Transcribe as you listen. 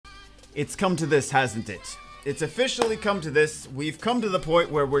It's come to this, hasn't it? It's officially come to this. We've come to the point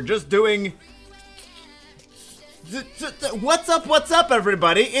where we're just doing... What's up,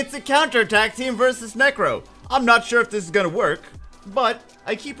 everybody? It's a counterattack team versus Necro. I'm not sure if this is gonna work, but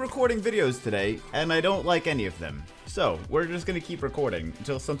I keep recording videos today, and I don't like any of them. So, we're just gonna keep recording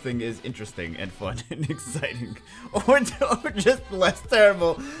until something is interesting and fun and exciting. Or just less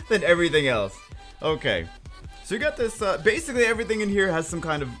terrible than everything else. Okay. So you got this, basically everything in here has some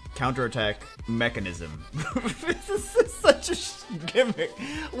kind of counterattack mechanism. This is such a gimmick.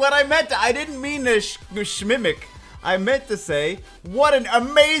 What I meant to, I didn't mean to schmimic. I meant to say, what an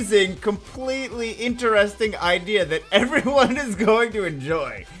amazing, completely interesting idea that everyone is going to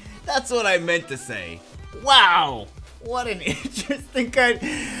enjoy. That's what I meant to say. Wow. What an interesting kind.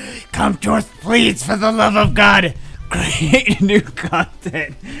 Come to us, please, for the love of God. Create new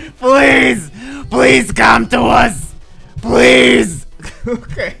content. Please! Please come to us! Please!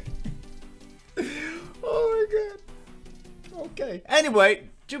 Okay. Oh my god. Okay. Anyway,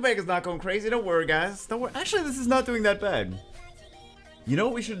 Jubeka's not going crazy. Don't worry, guys. Don't worry. Actually, this is not doing that bad. You know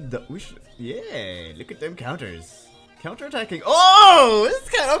what we should do? Yeah, look at them counters. Counterattacking. Oh! This is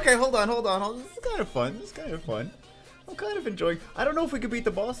kind of... Okay, hold on. This is kind of fun. I'm kind of enjoying... I don't know if we could beat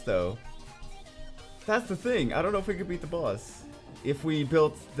the boss, though. That's the thing. I don't know if we could beat the boss. If we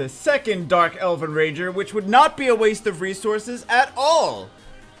built the second Dark Elven Ranger, which would not be a waste of resources at all.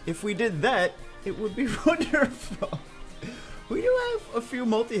 If we did that, it would be wonderful. We do have a few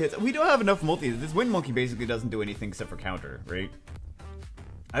multi-hits. We don't have enough multi-hits. This Wind Monkey basically doesn't do anything except for counter, right?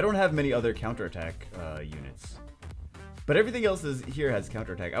 I don't have many other counterattack units. But everything else here has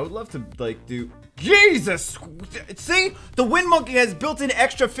counterattack. I would love to, like, do... Jesus! See? The Wind Monkey has built-in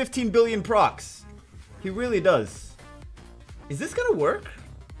extra 15 billion procs. He really does. Is this gonna work?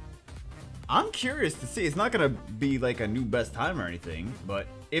 I'm curious to see. It's not gonna be like a new best time or anything, but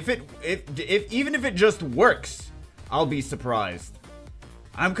even if it just works, I'll be surprised.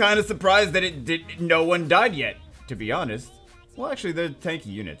 I'm kind of surprised that no one died yet, to be honest. Well, actually, they're tanky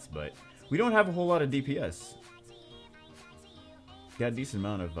units, but we don't have a whole lot of DPS. Got a decent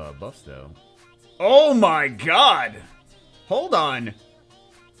amount of buffs, though. Oh my god! Hold on.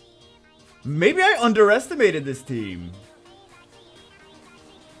 Maybe I underestimated this team.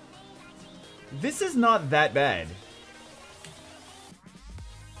 This is not that bad.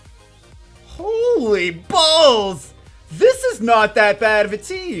 Holy balls! This is not that bad of a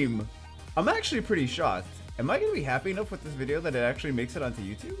team. I'm actually pretty shocked. Am I going to be happy enough with this video that it actually makes it onto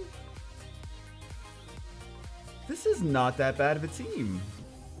YouTube? This is not that bad of a team.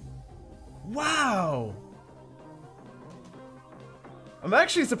 Wow! I'm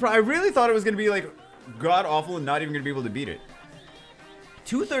actually surprised. I really thought it was going to be like god awful and not even going to be able to beat it.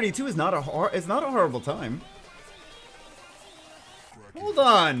 232 is not a horrible time. Hold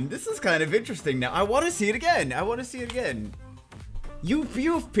on. This is kind of interesting now. I want to see it again.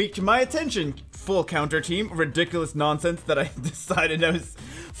 You've piqued my attention, full counter team. Ridiculous nonsense that I decided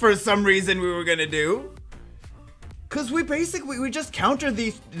for some reason we were going to do. Because we just countered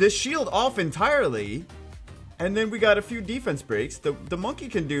the shield off entirely. And then we got a few defense breaks. The monkey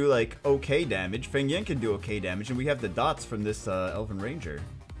can do, like, okay damage. Feng Yang can do okay damage. And we have the dots from this Elven Ranger.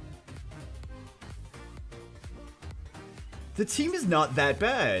 The team is not that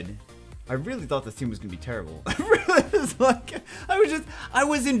bad. I really thought this team was going to be terrible. I really was like...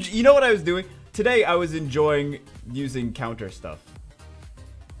 you know what I was doing? Today, I was enjoying using counter stuff.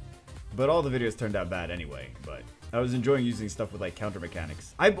 But all the videos turned out bad anyway. But I was enjoying using stuff with, like, counter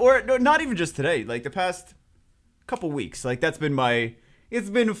mechanics. No, not even just today. Like, the past... couple weeks, like that's been it's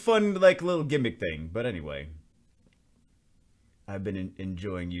been a fun like little gimmick thing, but anyway, I've been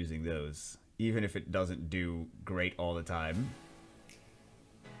enjoying using those even if it doesn't do great all the time.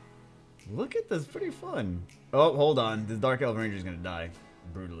 Look at this, pretty fun. Oh, hold on, this Dark Elven Ranger is gonna die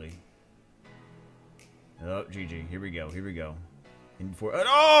brutally. Oh, GG, here we go.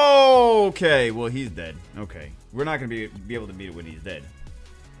 Oh, okay, well he's dead. Okay, we're not gonna be able to beat it when he's dead.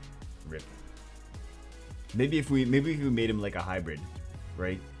 Rip. Maybe if we made him like a hybrid,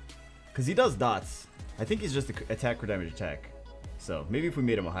 right? Because he does dots. I think he's just attack or damage attack. So maybe if we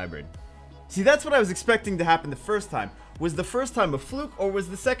made him a hybrid. See, that's what I was expecting to happen the first time. Was the first time a fluke or was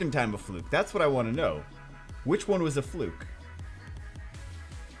the second time a fluke? That's what I want to know. Which one was a fluke?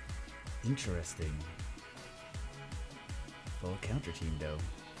 Interesting. Well, counter team though.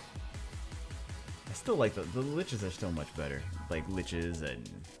 I still like the liches are still much better. Like liches and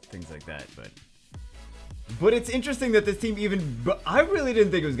things like that, But it's interesting that this team but I really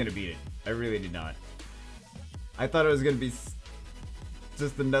didn't think it was going to beat it. I really did not. I thought it was going to be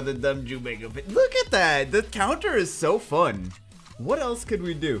just another dumb Jubeka. But look at that. The counter is so fun. What else could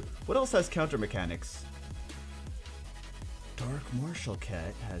we do? What else has counter mechanics? Dark Martial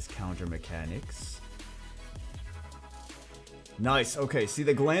Cat has counter mechanics. Nice. Okay, see,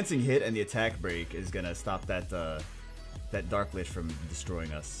 the glancing hit and the attack break is gonna stop that that Dark Lich from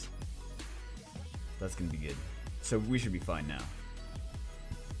destroying us. That's gonna be good. So we should be fine now.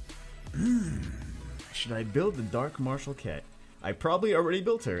 Should I build the Dark Martial Cat? I probably already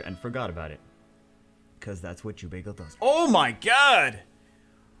built her and forgot about it. Because that's what Jubagel does. Oh my god!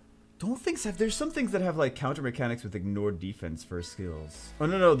 Don't think so. There's some things that have like counter mechanics with ignored defense first skills. Oh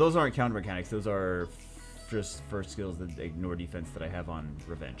no, those aren't counter mechanics. Those are just first skills that ignore defense that I have on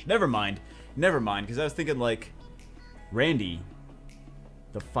Revenge. Never mind, because I was thinking like Randy,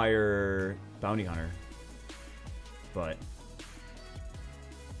 the fire bounty hunter. But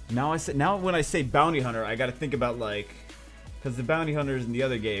now when I say bounty hunter, I gotta think about like, because the bounty hunters in the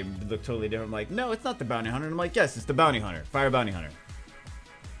other game look totally different. I'm like, no, it's not the bounty hunter. And I'm like, yes, it's the bounty hunter, fire bounty hunter.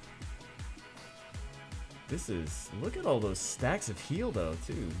 This is, look at all those stacks of heal though,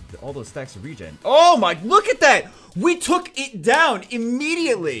 too. All those stacks of regen. Oh my, look at that! We took it down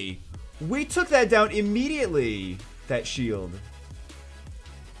immediately! We took that down immediately, that shield.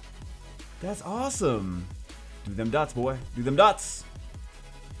 That's awesome. Do them dots, boy. Do them dots.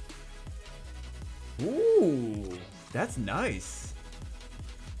 Ooh, that's nice.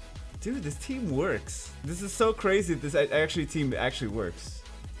 Dude, this team works. This is so crazy that this team actually works.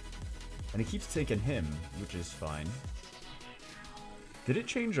 And it keeps taking him, which is fine. Did it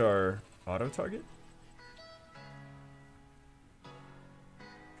change our auto target?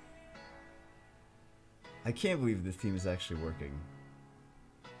 I can't believe this team is actually working.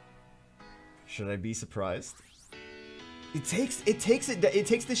 Should I be surprised? It takes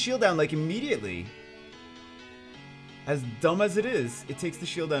the shield down like immediately. As dumb as it is, it takes the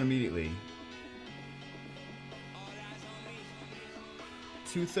shield down immediately.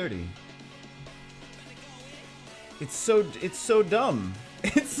 230. It's so dumb.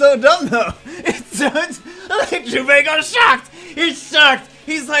 It's so dumb though. It's so like Jubagel shocked. He's shocked.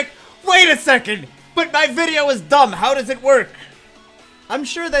 He's like, wait a second, but my video is dumb. How does it work? I'm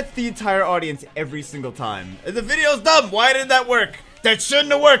sure that's the entire audience every single time. The video's dumb. Why did that work? That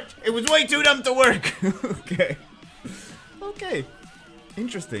shouldn't have worked. It was way too dumb to work. Okay. Okay.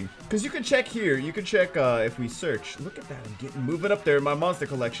 Interesting. Because you can check here. You can check if we search. Look at that. I'm moving up there in my monster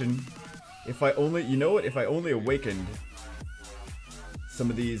collection. If I only, you know what? If I only awakened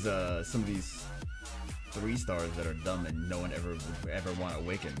some of these 3 stars that are dumb and no one ever want to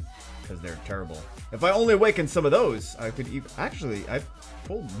awaken because they're terrible. If I only awakened some of those, I could even, actually, I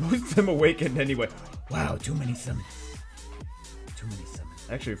pulled most of them awakened anyway. Wow, too many summons. Too many summons.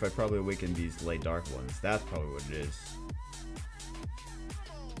 Actually, if I probably awakened these light dark ones, that's probably what it is.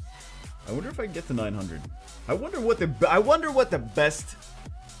 I wonder if I can get to 900. I wonder what the best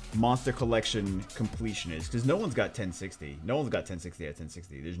monster collection completion is, because no one's got 1060. No one's got 1060 at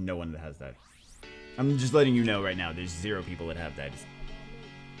 1060. There's no one that has that. I'm just letting you know right now. There's 0 people that have that.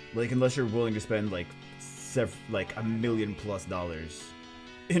 Like, unless you're willing to spend like $1 million+ dollars.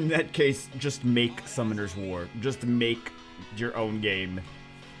 In that case, just make Summoner's War. Just make your own game,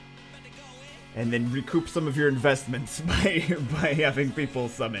 and then recoup some of your investments by having people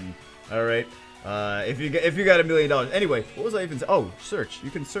summon. All right. If you got $1 million. Anyway, what was I even saying? Oh, search.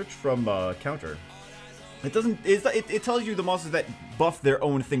 You can search from counter. It doesn't. It tells you the monsters that buff their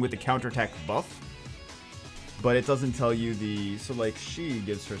own thing with the counterattack buff, but it doesn't tell you the. So like she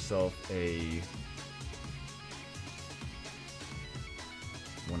gives herself a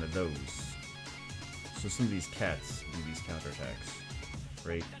one of those. So some of these cats do these counterattacks,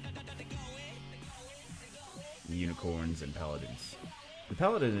 right? The unicorns and paladins. The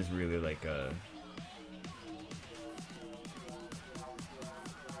paladin is really like a.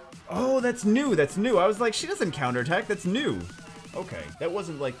 Oh, that's new. That's new. I was like, she doesn't counterattack. That's new. Okay, that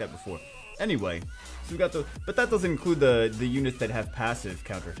wasn't like that before. Anyway, so we got the, but that doesn't include the units that have passive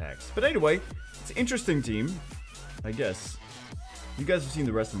counterattacks. But anyway, it's an interesting team, I guess. You guys have seen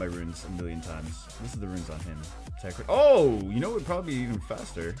the rest of my runes a million times. This is the runes on him. Oh, you know, it would probably be even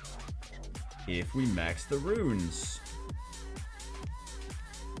faster if we max the runes.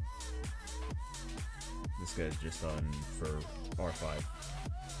 This guy's just on for R5.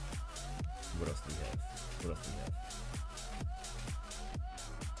 What else do we have? What else do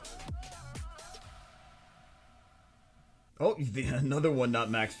we have? Oh, another one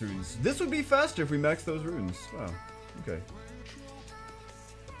not max runes. This would be faster if we max those runes. Wow. Okay.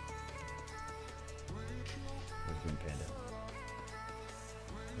 Where's Wind Panda?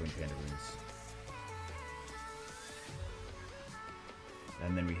 Wind Panda runes.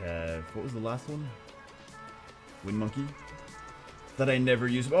 And then we have, what was the last one? Wind Monkey. that I never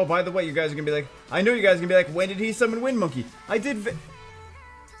use. Oh, by the way, you guys are gonna be like, I know you guys are gonna be like, when did he summon Wind Monkey? I did.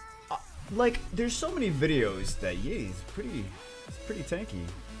 Like, there's so many videos that he's pretty tanky.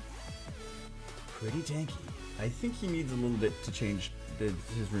 Pretty tanky. I think he needs a little bit to change.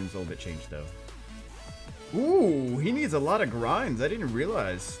 His rune's a little bit changed though. Ooh, he needs a lot of grinds. I didn't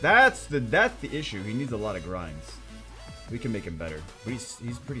realize. That's the issue. He needs a lot of grinds. We can make him better, but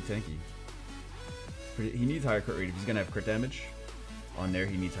he's pretty tanky. He needs higher crit rate if he's gonna have crit damage. On there,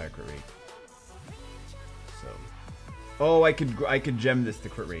 he needs higher crit rate. So, oh, I could gem this to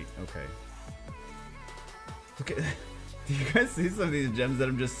crit rate. Okay. Look at. Do you guys see some of these gems that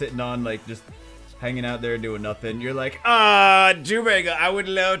I'm just sitting on, like just hanging out there doing nothing? You're like, Jumega, I would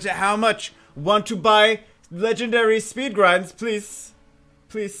love to. How much? Want to buy legendary speed grinds, please,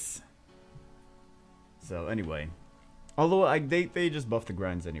 please. So anyway, although they just buffed the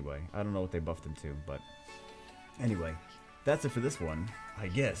grinds anyway. I don't know what they buffed them to, but anyway, that's it for this one, I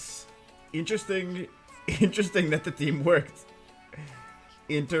guess. Interesting that the team worked.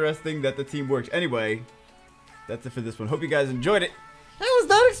 Interesting that the team worked. Anyway, that's it for this one. Hope you guys enjoyed it. I was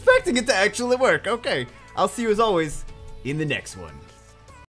not expecting it to actually work. Okay, I'll see you as always in the next one.